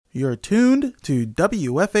You're tuned to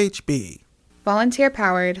WFHB.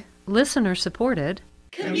 Volunteer-powered, listener-supported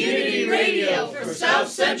community radio for South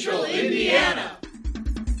Central Indiana.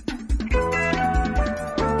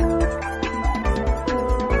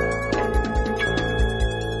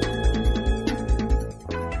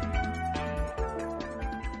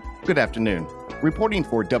 Good afternoon. Reporting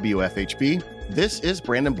for WFHB, this is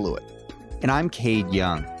Brandon Blewett. And I'm Cade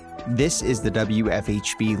Young. This is the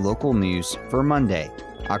WFHB local news for Monday,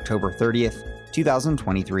 October 30th,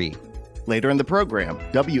 2023. Later in the program,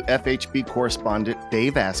 WFHB correspondent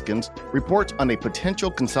Dave Askins reports on a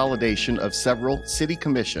potential consolidation of several city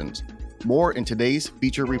commissions. More in today's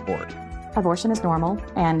feature report. Abortion is normal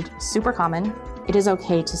and super common. It is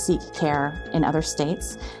okay to seek care in other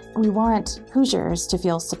states. We want Hoosiers to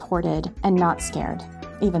feel supported and not scared,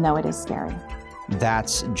 even though it is scary.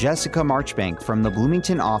 That's Jessica Marchbank from the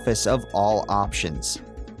Bloomington office of All Options.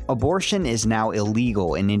 Abortion is now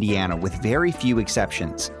illegal in Indiana with very few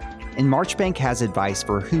exceptions, and Marchbank has advice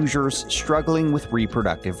for Hoosiers struggling with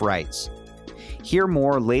reproductive rights. Hear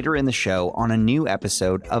more later in the show on a new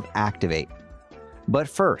episode of Activate. But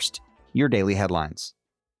first, your daily headlines.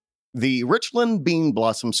 The Richland Bean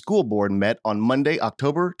Blossom School Board met on Monday,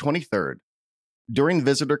 October 23rd. During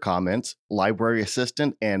visitor comments, library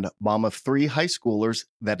assistant and mom of three high schoolers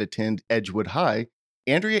that attend Edgewood High,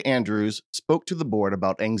 Andrea Andrews spoke to the board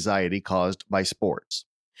about anxiety caused by sports.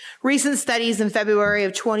 Recent studies in February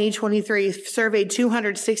of 2023 surveyed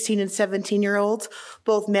 216 and 17-year-olds,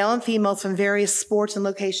 both male and female, from various sports and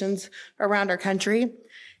locations around our country.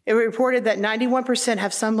 It reported that 91%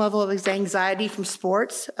 have some level of anxiety from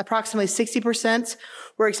sports. Approximately 60%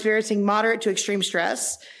 were experiencing moderate to extreme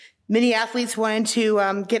stress. Many athletes wanted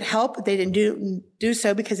to get help, but they didn't do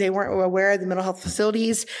so because they weren't aware of the mental health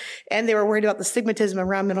facilities, and they were worried about the stigmatism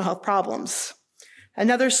around mental health problems.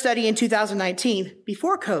 Another study in 2019,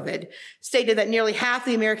 before COVID, stated that nearly half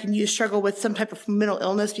the American youth struggle with some type of mental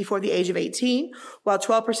illness before the age of 18, while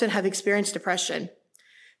 12% have experienced depression.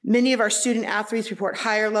 Many of our student athletes report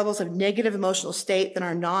higher levels of negative emotional state than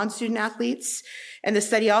our non-student athletes. And the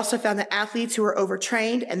study also found that athletes who are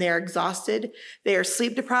overtrained and they are exhausted, they are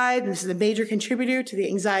sleep deprived, and this is a major contributor to the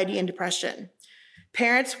anxiety and depression.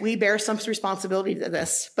 Parents, we bear some responsibility to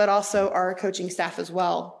this, but also our coaching staff as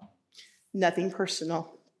well. Nothing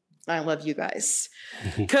personal. I love you guys.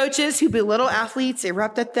 Coaches who belittle athletes,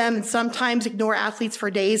 erupt at them, and sometimes ignore athletes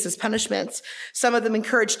for days as punishments. Some of them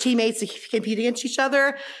encourage teammates to compete against each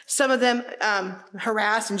other. Some of them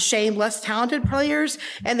harass and shame less talented players,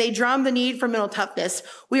 and they drum the need for mental toughness.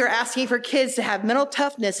 We are asking for kids to have mental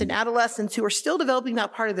toughness in adolescents who are still developing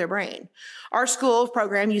that part of their brain. Our school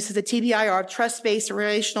program uses the TBIR, trust-based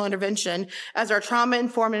relational intervention, as our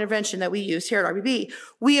trauma-informed intervention that we use here at RBB.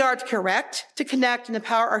 We are to correct, to connect, and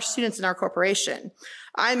empower our students in our corporation.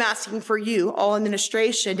 I'm asking for you, all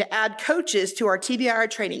administration, to add coaches to our TBIR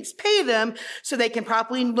trainings. Pay them so they can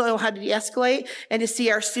properly know how to de-escalate and to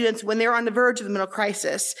see our students when they're on the verge of a mental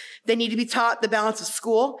crisis. They need to be taught the balance of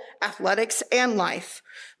school, athletics, and life.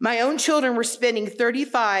 My own children were spending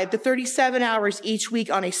 35 to 37 hours each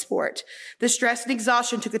week on a sport. The stress and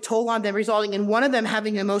exhaustion took a toll on them, resulting in one of them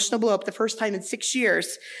having an emotional blow up the first time in 6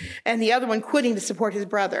 years, and the other one quitting to support his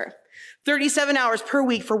brother. 37 hours per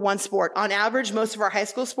week for one sport. On average, most of our high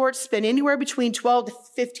school sports spend anywhere between 12 to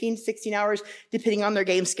 15, 16 hours, depending on their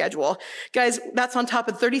game schedule. Guys, that's on top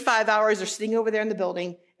of 35 hours they're sitting over there in the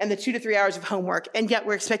building and the 2 to 3 hours of homework. And yet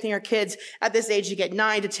we're expecting our kids at this age to get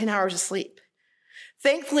 9 to 10 hours of sleep.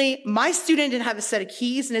 Thankfully, my student didn't have a set of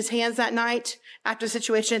keys in his hands that night after the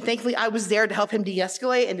situation. Thankfully, I was there to help him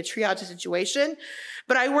de-escalate and to triage the situation.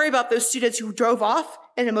 But I worry about those students who drove off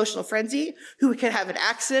in an emotional frenzy, who could have an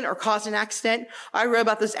accident or cause an accident. I worry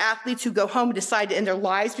about those athletes who go home and decide to end their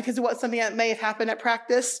lives because of something that may have happened at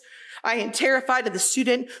practice. I am terrified of the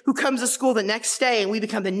student who comes to school the next day and we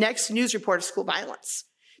become the next news report of school violence.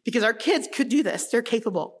 Because our kids could do this. They're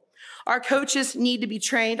capable. Our coaches need to be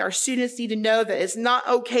trained. Our students need to know that it's not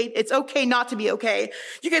okay. It's okay not to be okay.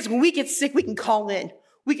 You guys, when we get sick, we can call in.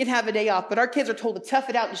 We can have a day off, but our kids are told to tough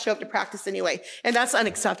it out and show up to practice anyway, and that's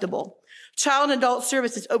unacceptable. Child and Adult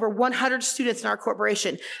Services, over 100 students in our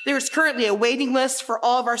corporation. There is currently a waiting list for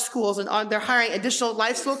all of our schools, and they're hiring additional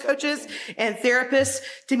life skill coaches and therapists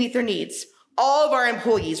to meet their needs. All of our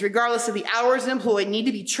employees, regardless of the hours employed, need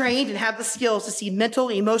to be trained and have the skills to see mental,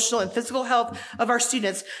 emotional, and physical health of our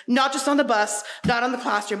students, not just on the bus, not on the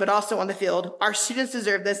classroom, but also on the field. Our students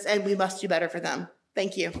deserve this, and we must do better for them.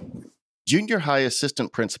 Thank you. Junior high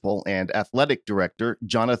assistant principal and athletic director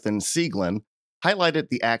Jonathan Sieglin highlighted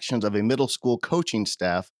the actions of a middle school coaching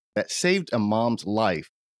staff that saved a mom's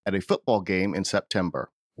life at a football game in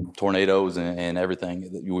September. tornadoes and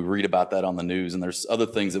everything. We read about that on the news, and there's other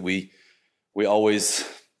things that we always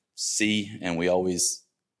see, and we always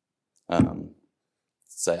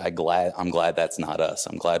say, I'm glad that's not us.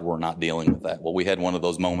 I'm glad we're not dealing with that. Well, we had one of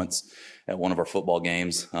those moments at one of our football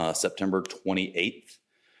games, September 28th,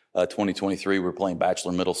 2023. We were playing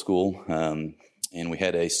Bachelor Middle School, and we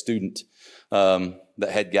had a student that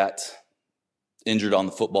had got injured on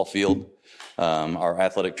the football field. Our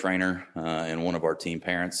athletic trainer and one of our team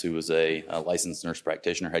parents, who was a licensed nurse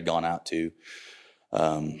practitioner, had gone out to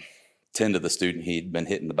tend to the student. He'd been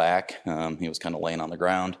hit in the back. He was kind of laying on the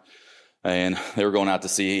ground, and they were going out to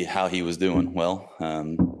see how he was doing. Well,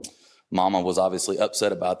 Mama was obviously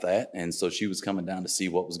upset about that, and so she was coming down to see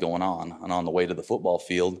what was going on. And on the way to the football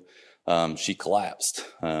field, she collapsed.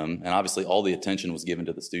 And obviously all the attention was given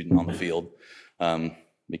to the student on the field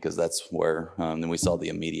because that's where then we saw the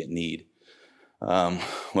immediate need. Mom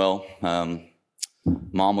was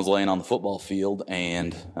laying on the football field,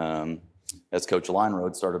 and as Coach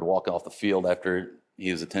Linerode started to walk off the field after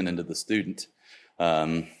he was attending to the student,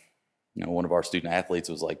 one of our student athletes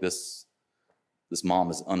was like, this mom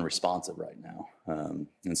is unresponsive right now.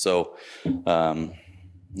 And so,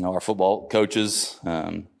 our football coaches,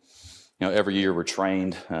 every year we're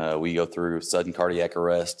trained. We go through sudden cardiac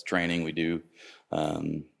arrest training. We do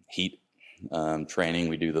heat training.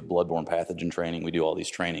 We do the bloodborne pathogen training. We do all these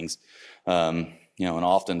trainings. And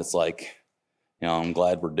often it's like, I'm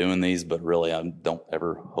glad we're doing these, but really I don't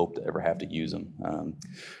ever hope to ever have to use them. And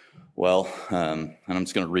I'm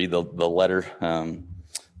just going to read the letter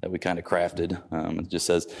that we kind of crafted. It just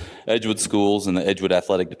says, Edgewood Schools and the Edgewood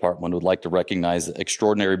Athletic Department would like to recognize the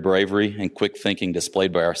extraordinary bravery and quick thinking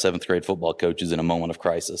displayed by our 7th grade football coaches in a moment of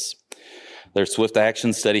crisis. Their swift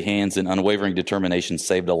action, steady hands, and unwavering determination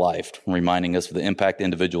saved a life, reminding us of the impact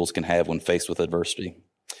individuals can have when faced with adversity.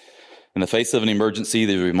 In the face of an emergency,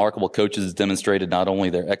 the remarkable coaches demonstrated not only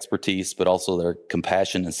their expertise, but also their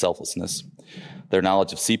compassion and selflessness. Their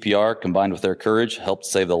knowledge of CPR, combined with their courage, helped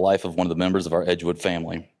save the life of one of the members of our Edgewood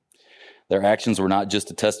family. Their actions were not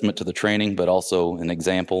just a testament to the training, but also an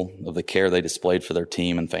example of the care they displayed for their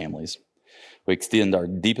team and families. We extend our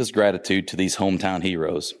deepest gratitude to these hometown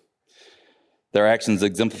heroes. Their actions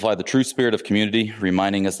exemplify the true spirit of community,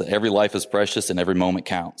 reminding us that every life is precious and every moment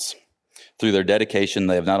counts. Through their dedication,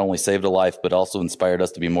 they have not only saved a life, but also inspired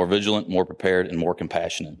us to be more vigilant, more prepared, and more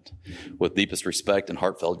compassionate. With deepest respect and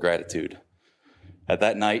heartfelt gratitude. At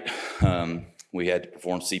that night, we had to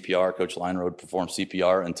perform CPR. Coach Linerode performed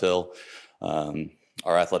CPR until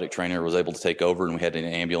our athletic trainer was able to take over, and we had an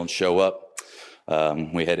ambulance show up.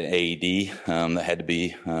 We had an AED that had to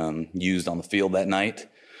be used on the field that night.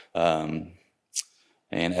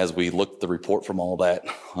 And as we looked at the report from all that,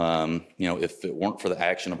 if it weren't for the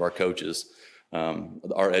action of our coaches,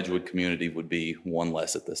 our Edgewood community would be one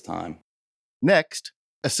less at this time. Next,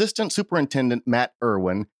 Assistant Superintendent Matt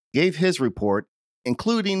Irwin gave his report,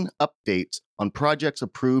 including updates on projects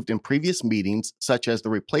approved in previous meetings, such as the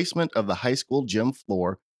replacement of the high school gym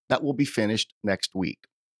floor that will be finished next week.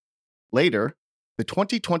 Later, the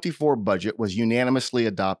 2024 budget was unanimously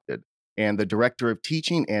adopted, and the Director of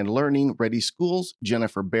Teaching and Learning Ready Schools,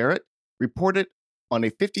 Jennifer Barrett, reported on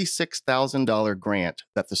a $56,000 grant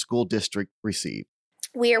that the school district received.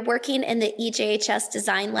 We are working in the EJHS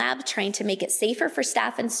Design Lab, trying to make it safer for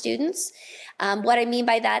staff and students. What I mean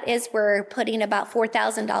by that is we're putting about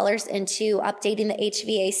 $4,000 into updating the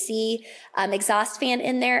HVAC exhaust fan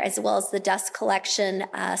in there, as well as the dust collection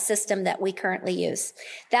system that we currently use.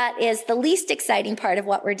 That is the least exciting part of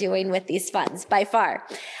what we're doing with these funds, by far.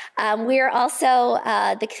 We are also,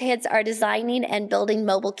 the kids are designing and building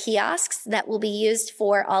mobile kiosks that will be used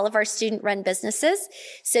for all of our student-run businesses.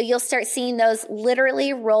 So you'll start seeing those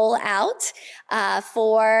literally roll out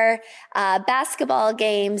for basketball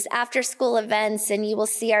games, after-school events, and you will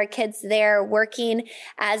see our kids there working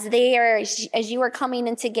as you are coming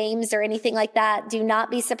into games or anything like that. Do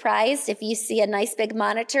not be surprised if you see a nice big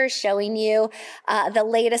monitor showing you the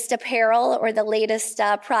latest apparel or the latest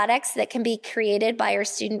products that can be created by our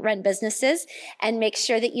student-run businesses, and make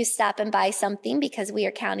sure that you stop and buy something because we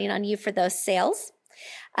are counting on you for those sales.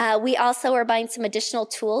 We also are buying some additional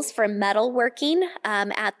tools for metalworking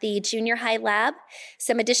at the junior high lab,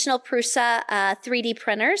 some additional Prusa 3D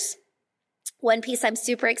printers. One piece I'm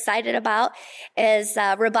super excited about is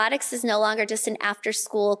robotics is no longer just an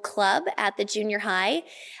after-school club at the junior high.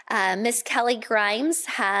 Miss Kelly Grimes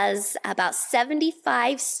has about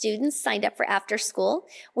 75 students signed up for after school,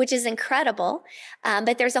 which is incredible.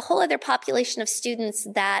 But there's a whole other population of students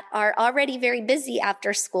that are already very busy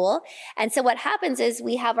after school. And so what happens is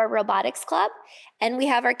we have our robotics club, and we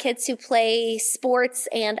have our kids who play sports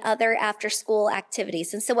and other after-school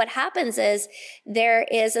activities. And so what happens is there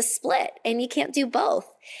is a split, and you can't do both.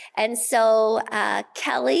 And so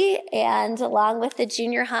Kelly, and along with the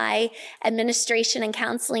junior high administration and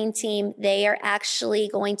counseling team, they are actually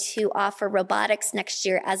going to offer robotics next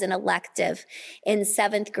year as an elective in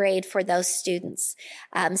 7th grade for those students.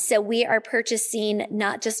 So we are purchasing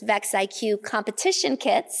not just VEX IQ competition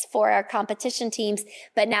kits for our competition teams,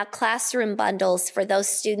 but now classroom bundles for those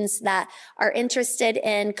students that are interested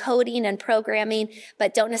in coding and programming,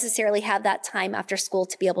 but don't necessarily have that time after school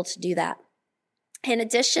to be able to do that. In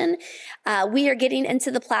addition, we are getting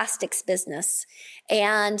into the plastics business,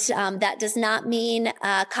 and that does not mean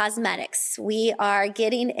cosmetics. We are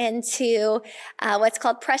getting into what's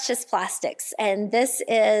called precious plastics, and this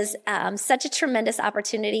is such a tremendous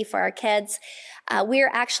opportunity for our kids. We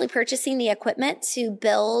are actually purchasing the equipment to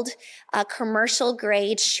build a commercial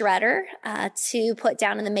grade shredder to put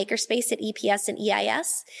down in the makerspace at EPS and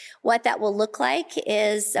EIS. What that will look like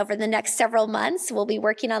is over the next several months, we'll be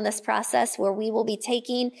working on this process where we will be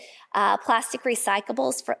taking plastic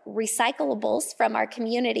recyclables from our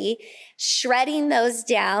community, shredding those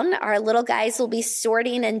down. Our little guys will be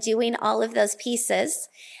sorting and doing all of those pieces.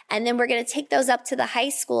 And then we're going to take those up to the high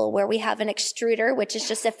school where we have an extruder, which is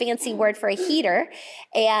just a fancy word for a heater,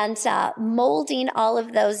 and molding all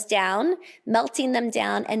of those down, melting them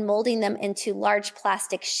down, and molding them into large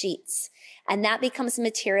plastic sheets. And that becomes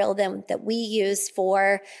material then that we use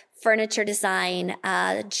for furniture design,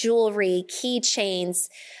 jewelry, keychains.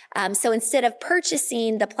 So instead of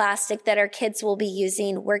purchasing the plastic that our kids will be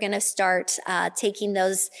using, we're going to start taking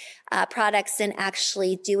those products and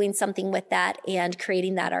actually doing something with that and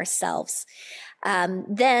creating that ourselves.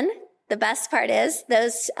 Then the best part is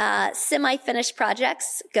those semi-finished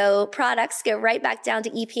products go right back down to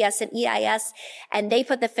EPS and EIS, and they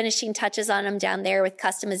put the finishing touches on them down there with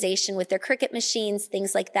customization with their Cricut machines,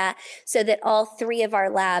 things like that, so that all 3 of our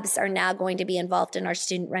labs are now going to be involved in our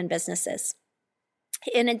student-run businesses.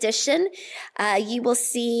 In addition, you will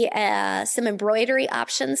see some embroidery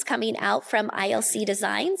options coming out from ILC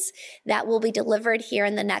Designs that will be delivered here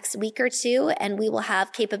in the next week or 2, and we will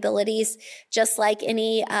have capabilities just like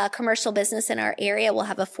any commercial business in our area. We'll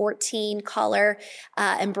have a 14-color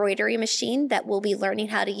embroidery machine that we'll be learning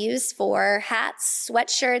how to use for hats,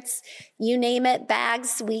 sweatshirts, you name it,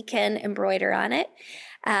 bags, we can embroider on it.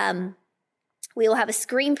 We will have a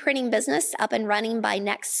screen printing business up and running by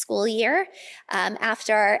next school year.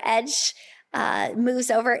 After our Edge moves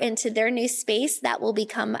over into their new space, that will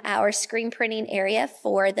become our screen printing area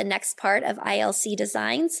for the next part of ILC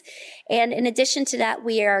Designs. And in addition to that,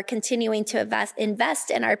 we are continuing to invest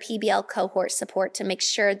in our PBL cohort support to make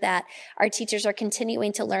sure that our teachers are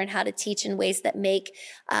continuing to learn how to teach in ways that make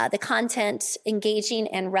the content engaging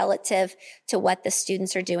and relative to what the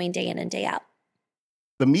students are doing day in and day out.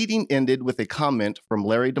 The meeting ended with a comment from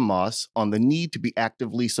Larry DeMoss on the need to be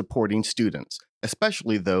actively supporting students,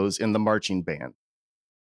 especially those in the marching band.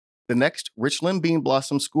 The next Richland Bean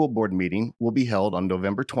Blossom School Board meeting will be held on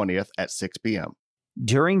November 20th at 6 p.m.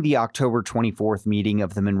 During the October 24th meeting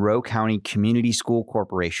of the Monroe County Community School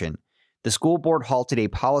Corporation, the school board halted a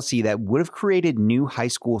policy that would have created new high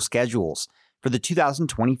school schedules for the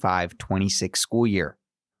 2025-26 school year.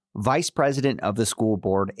 Vice President of the school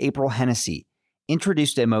board, April Hennessy,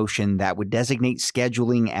 introduced a motion that would designate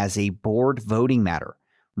scheduling as a board voting matter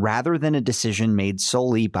rather than a decision made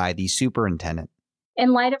solely by the superintendent.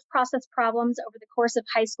 In light of process problems over the course of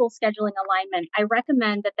high school scheduling alignment, I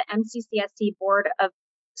recommend that the MCCSC Board of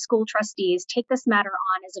School Trustees take this matter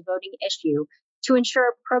on as a voting issue to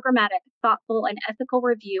ensure programmatic, thoughtful, and ethical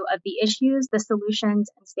review of the issues, the solutions,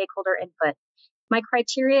 and stakeholder input. My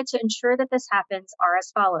criteria to ensure that this happens are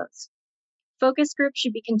as follows. Focus groups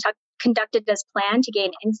should be conducted as planned to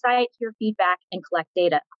gain insight, hear feedback, and collect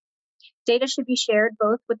data. Data should be shared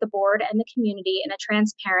both with the board and the community in a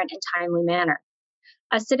transparent and timely manner.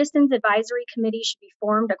 A Citizens Advisory Committee should be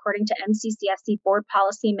formed according to MCCSC Board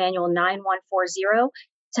Policy Manual 9140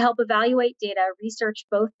 to help evaluate data, research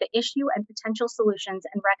both the issue and potential solutions,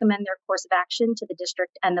 and recommend their course of action to the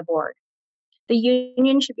district and the board. The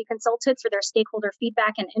union should be consulted for their stakeholder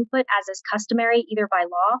feedback and input as is customary either by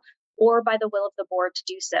law or by the will of the board to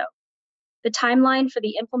do so. The timeline for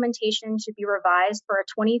the implementation should be revised for a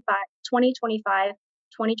 2025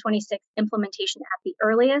 2026 implementation at the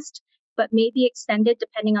earliest, but may be extended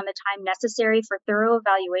depending on the time necessary for thorough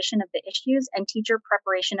evaluation of the issues and teacher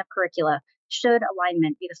preparation of curricula, should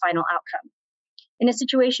alignment be the final outcome. In a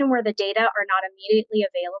situation where the data are not immediately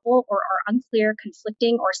available or are unclear,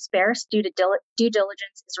 conflicting, or sparse, due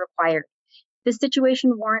diligence is required. This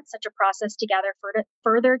situation warrants such a process to gather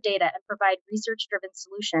further data and provide research-driven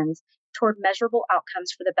solutions toward measurable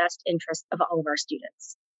outcomes for the best interest of all of our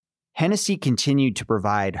students. Hennessy continued to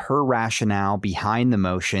provide her rationale behind the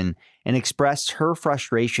motion and expressed her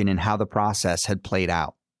frustration in how the process had played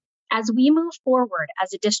out. As we move forward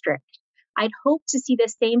as a district, I'd hope to see the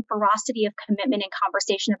same ferocity of commitment and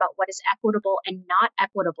conversation about what is equitable and not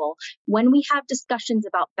equitable when we have discussions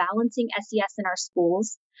about balancing SES in our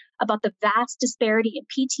schools, about the vast disparity in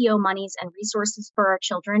PTO monies and resources for our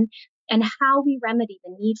children, and how we remedy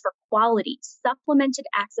the need for quality, supplemented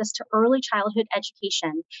access to early childhood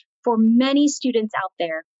education for many students out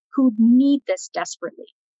there who need this desperately.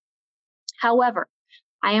 However,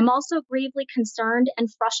 I am also gravely concerned and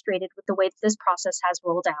frustrated with the way that this process has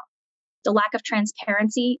rolled out. The lack of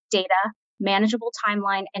transparency, data, manageable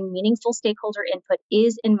timeline, and meaningful stakeholder input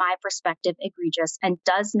is, in my perspective, egregious and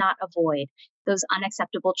does not avoid those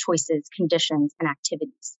unacceptable choices, conditions, and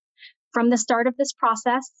activities. From the start of this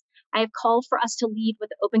process, I have called for us to lead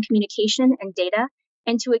with open communication and data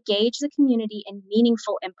and to engage the community in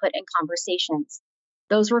meaningful input and conversations.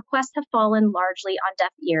 Those requests have fallen largely on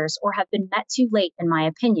deaf ears or have been met too late, in my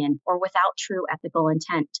opinion, or without true ethical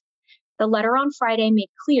intent. The letter on Friday made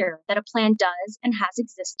clear that a plan does and has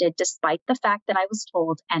existed despite the fact that I was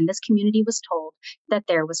told, and this community was told, that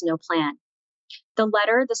there was no plan. The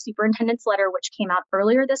letter, the superintendent's letter, which came out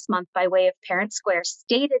earlier this month by way of Parent Square,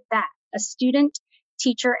 stated that a student,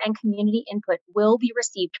 teacher, and community input will be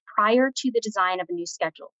received prior to the design of a new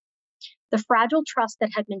schedule. The fragile trust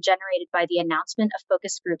that had been generated by the announcement of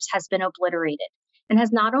focus groups has been obliterated and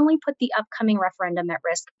has not only put the upcoming referendum at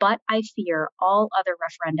risk, but I fear all other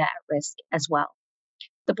referenda at risk as well.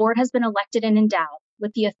 The board has been elected and endowed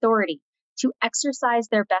with the authority to exercise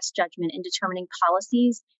their best judgment in determining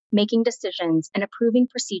policies, making decisions, and approving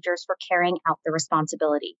procedures for carrying out the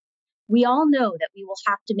responsibility. We all know that we will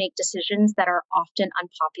have to make decisions that are often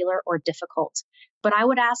unpopular or difficult, but I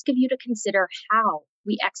would ask of you to consider how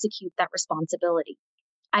we execute that responsibility.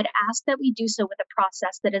 I'd ask that we do so with a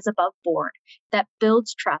process that is above board, that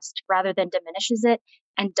builds trust rather than diminishes it,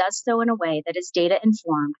 and does so in a way that is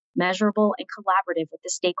data-informed, measurable, and collaborative with the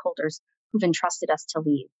stakeholders who've entrusted us to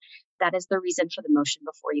lead. That is the reason for the motion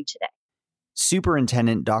before you today.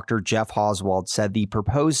 Superintendent Dr. Jeff Oswald said the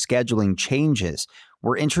proposed scheduling changes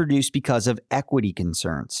were introduced because of equity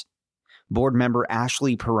concerns. Board member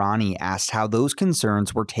Ashley Pirani asked how those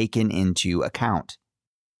concerns were taken into account.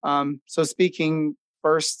 So speaking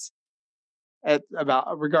first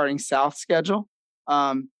regarding South schedule,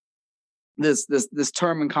 this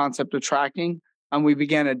term and concept of tracking, we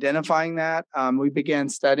began identifying that. We began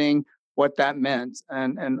studying what that meant,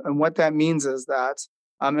 and what that means is that,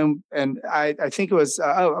 and I think it was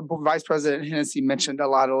Vice President Hennessy mentioned a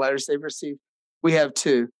lot of letters they've received. We have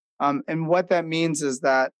too, and what that means is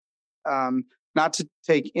that not to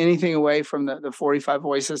take anything away from the 45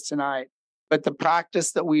 voices tonight, but the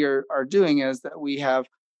practice that we are doing is that we have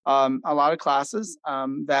a lot of classes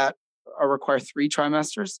that require 3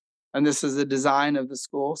 trimesters, and this is the design of the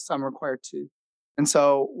school. Some require 2, and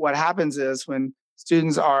so what happens is when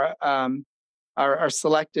students are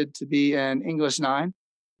selected to be in English 9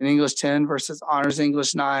 and English 10 versus Honors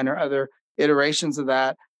English 9 or other iterations of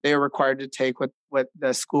that, they are required to take what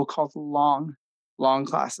the school calls long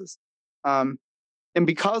classes. And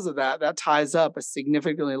because of that ties up a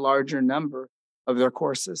significantly larger number of their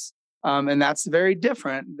courses. And that's very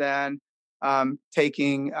different than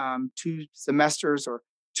taking 2 semesters or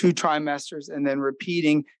 2 trimesters and then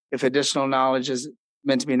repeating if additional knowledge is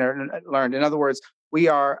meant to be learned. In other words, we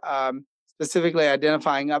are specifically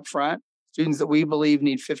identifying upfront students that we believe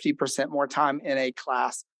need 50% more time in a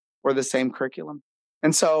class for the same curriculum.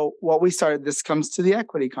 And so what we started, this comes to the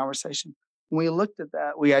equity conversation. When we looked at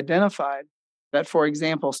that, we identified that, for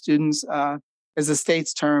example, students, as the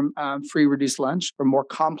state's term, free reduced lunch for more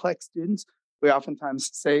complex students. We oftentimes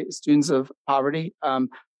say students of poverty from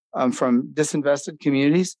disinvested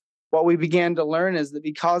communities. What we began to learn is that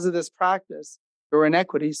because of this practice, there were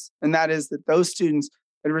inequities, and that is that those students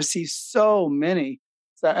had received so many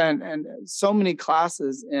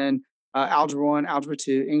classes in Algebra 1, Algebra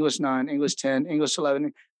 2, English 9, English 10, English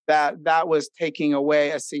 11, that was taking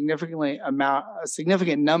away a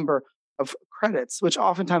significant number of credits, which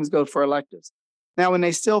oftentimes go for electives. Now, when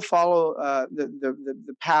they still follow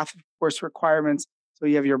the path of course requirements So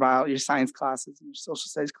you have your science classes and your social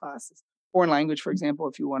studies classes. Foreign language, for example,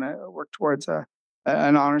 if you want to work towards an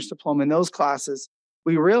honors diploma in those classes,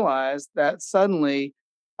 we realized that suddenly,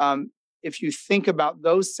 if you think about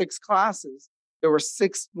those 6 classes, there were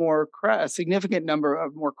 6 more, a significant number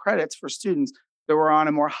of more credits for students that were on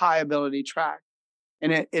a more high ability track.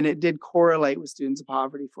 And it did correlate with students of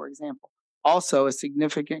poverty, for example. Also, a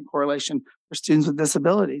significant correlation for students with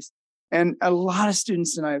disabilities. And a lot of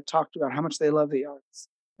students tonight have talked about how much they love the arts.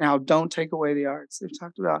 Now, don't take away the arts. They've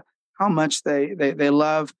talked about how much they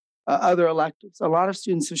love other electives. A lot of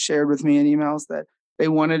students have shared with me in emails that they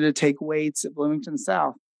wanted to take weights at Bloomington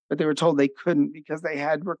South, but they were told they couldn't because they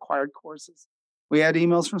had required courses. We had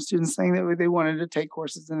emails from students saying that they wanted to take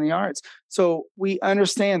courses in the arts. So we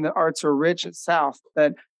understand that arts are rich at South,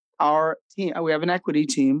 that our team, we have an equity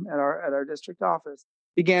team at our district office,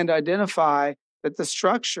 began to identify that the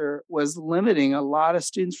structure was limiting a lot of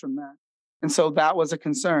students from that. And so that was a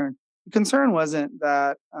concern. The concern wasn't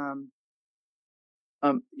that,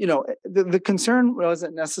 the concern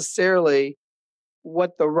wasn't necessarily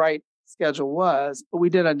what the right schedule was, but we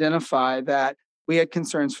did identify that we had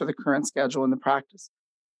concerns for the current schedule and the practice.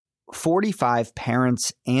 45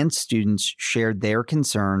 parents and students shared their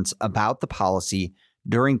concerns about the policy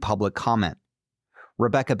during public comment.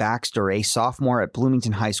 Rebecca Baxter, a sophomore at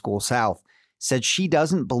Bloomington High School South, said she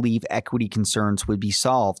doesn't believe equity concerns would be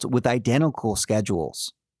solved with identical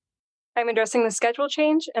schedules. I'm addressing the schedule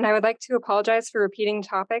change, and I would like to apologize for repeating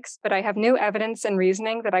topics, but I have no evidence and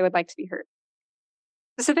reasoning that I would like to be heard.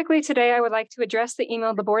 Specifically today, I would like to address the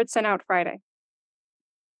email the board sent out Friday.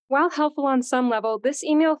 While helpful on some level, this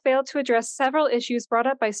email failed to address several issues brought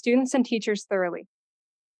up by students and teachers thoroughly.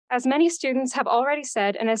 As many students have already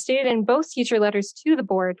said, and as stated in both teacher letters to the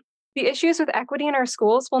board, the issues with equity in our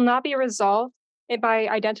schools will not be resolved by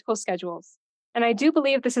identical schedules. And I do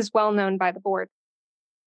believe this is well known by the board.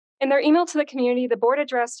 In their email to the community, the board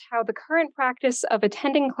addressed how the current practice of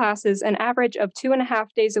attending classes an average of 2.5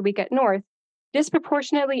 days a week at North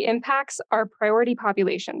disproportionately impacts our priority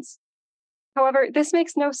populations. However, this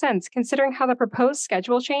makes no sense considering how the proposed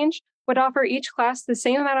schedule change would offer each class the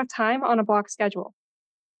same amount of time on a block schedule.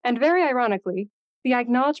 And very ironically, the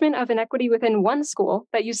acknowledgement of inequity within one school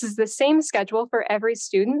that uses the same schedule for every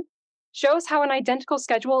student shows how an identical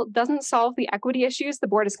schedule doesn't solve the equity issues the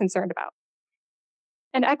board is concerned about.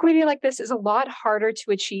 And equity like this is a lot harder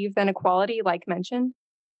to achieve than equality, like mentioned.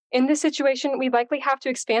 In this situation, we likely have to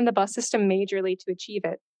expand the bus system majorly to achieve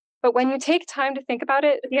it. But when you take time to think about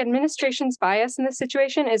it, the administration's bias in this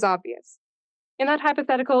situation is obvious. In that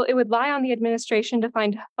hypothetical, it would lie on the administration to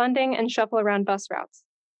find funding and shuffle around bus routes.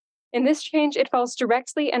 In this change, it falls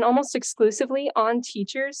directly and almost exclusively on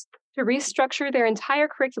teachers to restructure their entire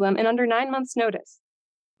curriculum in under 9 months' notice.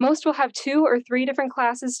 Most will have 2 or 3 different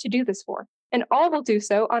classes to do this for, and all will do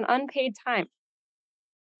so on unpaid time.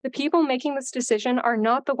 The people making this decision are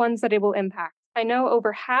not the ones that it will impact. I know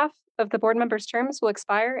over half of the board members' terms will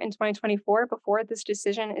expire in 2024 before this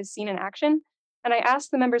decision is seen in action, and I ask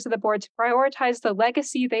the members of the board to prioritize the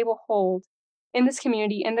legacy they will hold in this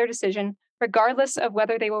community in their decision, regardless of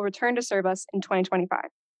whether they will return to serve us in 2025.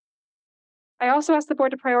 I also ask the board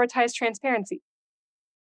to prioritize transparency.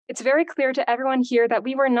 It's very clear to everyone here that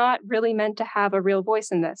we were not really meant to have a real voice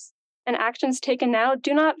in this, and actions taken now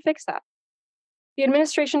do not fix that. The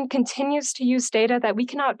administration continues to use data that we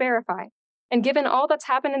cannot verify, and given all that's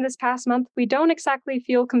happened in this past month, we don't exactly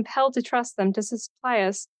feel compelled to trust them to supply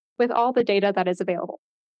us with all the data that is available.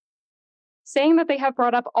 Saying that they have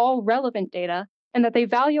brought up all relevant data and that they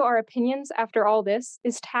value our opinions after all this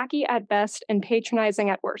is tacky at best and patronizing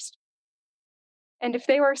at worst. And if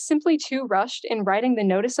they were simply too rushed in writing the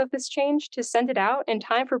notice of this change to send it out in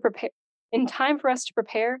time for us to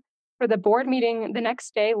prepare for the board meeting the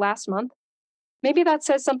next day last month, maybe that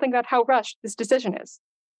says something about how rushed this decision is.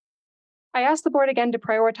 I ask the board again to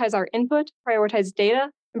prioritize our input, prioritize data,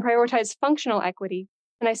 and prioritize functional equity,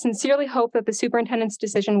 and I sincerely hope that the superintendent's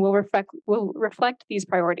decision will reflect these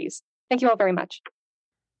priorities. Thank you all very much.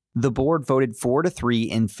 The board voted 4-3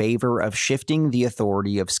 in favor of shifting the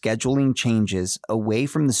authority of scheduling changes away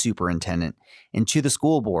from the superintendent and to the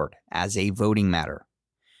school board as a voting matter.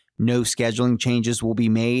 No scheduling changes will be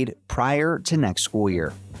made prior to next school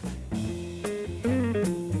year.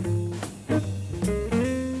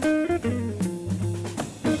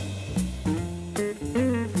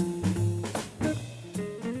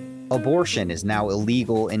 Abortion is now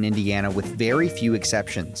illegal in Indiana with very few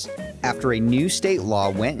exceptions, after a new state law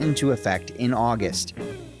went into effect in August.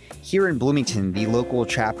 Here in Bloomington, the local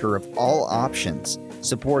chapter of All Options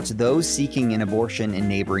supports those seeking an abortion in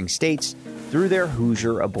neighboring states through their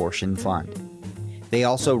Hoosier Abortion Fund. They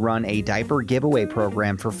also run a diaper giveaway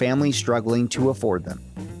program for families struggling to afford them.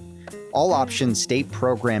 All Options State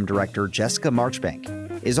Program Director Jessica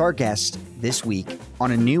Marchbank is our guest this week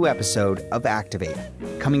on a new episode of Activate,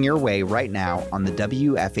 coming your way right now on the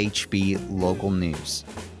WFHB local news.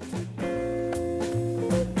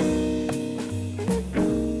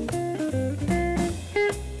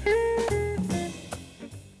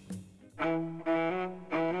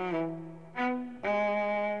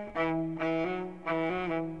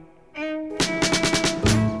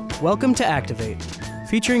 Welcome to Activate,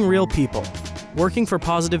 featuring real people, working for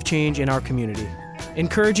positive change in our community,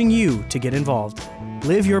 encouraging you to get involved,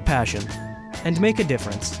 live your passion, and make a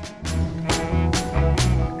difference.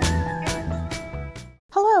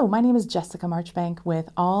 Hello, my name is Jessica Marchbank with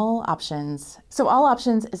All Options. So All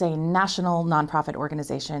Options is a national nonprofit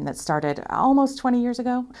organization that started almost 20 years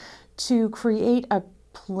ago to create a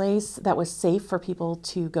place that was safe for people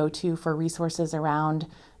to go to for resources around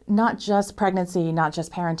not just pregnancy, not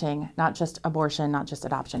just parenting, not just abortion, not just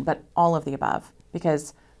adoption, but all of the above.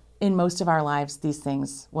 Because in most of our lives, these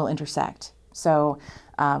things will intersect. So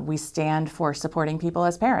we stand for supporting people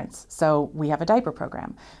as parents. So we have a diaper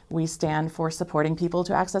program. We stand for supporting people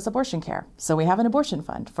to access abortion care. So we have an abortion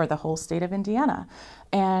fund for the whole state of Indiana.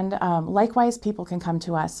 And likewise, people can come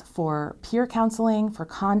to us for peer counseling, for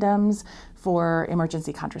condoms, for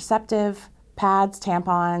emergency contraceptive, pads,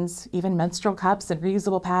 tampons, even menstrual cups and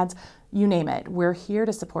reusable pads, you name it. We're here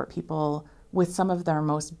to support people with some of their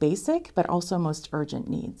most basic, but also most urgent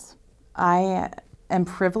needs. I am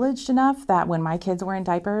privileged enough that when my kids were in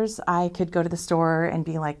diapers, I could go to the store and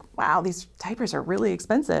be like, wow, these diapers are really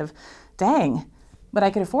expensive. Dang, but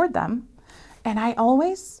I could afford them. And I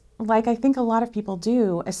always, like I think a lot of people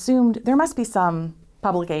do, assumed there must be some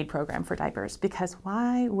public aid program for diapers, because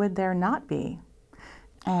why would there not be?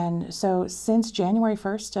 And so since January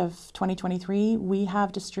 1st of 2023, we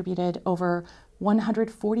have distributed over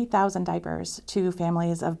 140,000 diapers to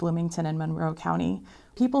families of Bloomington and Monroe County.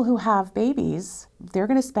 People who have babies, they're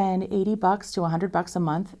going to spend $80 to $100 a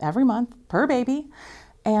month, every month, per baby.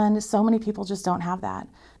 And so many people just don't have that.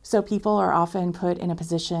 So people are often put in a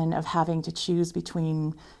position of having to choose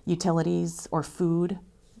between utilities or food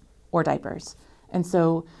or diapers. And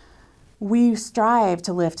so we strive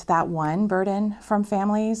to lift that one burden from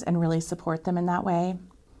families and really support them in that way.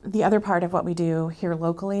 The other part of what we do here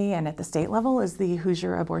locally and at the state level is the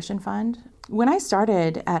Hoosier Abortion Fund. When I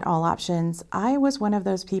started at All Options, I was one of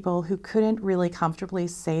those people who couldn't really comfortably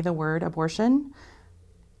say the word abortion,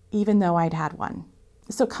 even though I'd had one.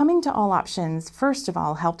 So coming to All Options, first of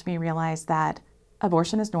all, helped me realize that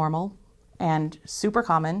abortion is normal and super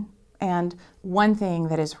common. And one thing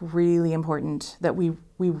that is really important that we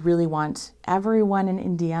really want everyone in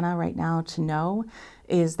Indiana right now to know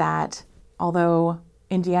is that although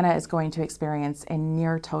Indiana is going to experience a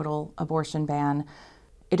near total abortion ban,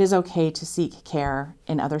 it is okay to seek care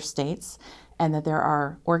in other states, and that there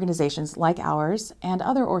are organizations like ours and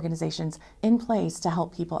other organizations in place to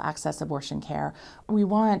help people access abortion care. We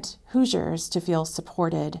want Hoosiers to feel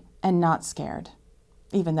supported and not scared,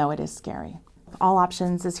 even though it is scary. All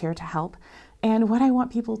Options is here to help. And what I want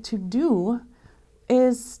people to do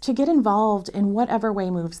is to get involved in whatever way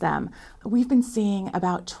moves them. We've been seeing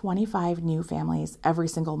about 25 new families every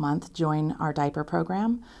single month join our diaper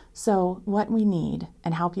program. So what we need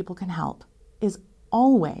and how people can help is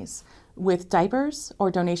always with diapers or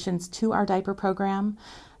donations to our diaper program,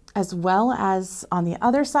 as well as on the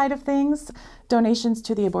other side of things, donations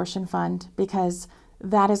to the abortion fund, because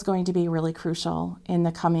that is going to be really crucial in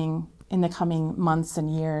the coming months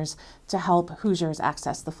and years to help Hoosiers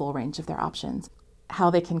access the full range of their options. How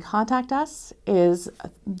they can contact us is,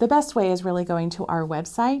 the best way is really going to our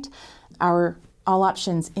website. Our All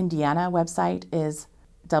Options Indiana website is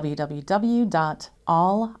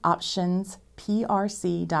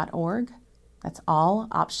www.alloptionsprc.org. That's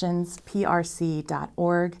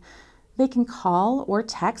alloptionsprc.org. They can call or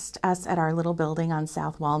text us at our little building on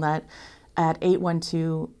South Walnut at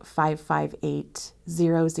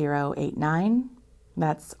 812-558-0089.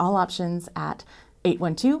 That's All Options at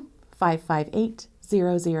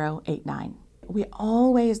 812-558-0089. We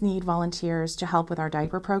always need volunteers to help with our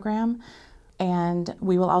diaper program, and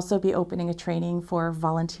we will also be opening a training for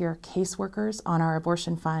volunteer caseworkers on our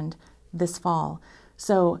abortion fund this fall.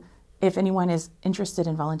 So if anyone is interested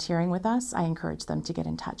in volunteering with us, I encourage them to get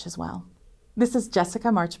in touch as well. This is Jessica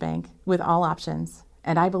Marchbank with All Options,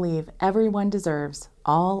 and I believe everyone deserves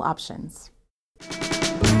all options.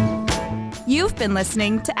 You've been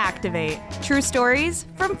listening to Activate, true stories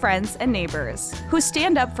from friends and neighbors who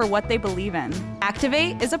stand up for what they believe in.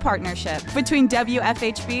 Activate is a partnership between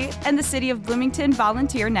WFHB and the City of Bloomington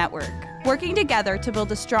Volunteer Network. working together to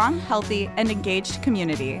build a strong, healthy, and engaged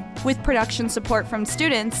community, with production support from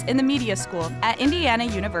students in the media school at Indiana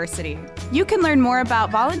University. You can learn more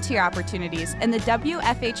about volunteer opportunities in the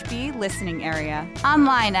WFHB listening area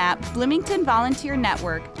online at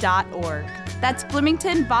bloomingtonvolunteernetwork.org. That's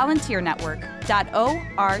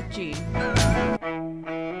bloomingtonvolunteernetwork.org.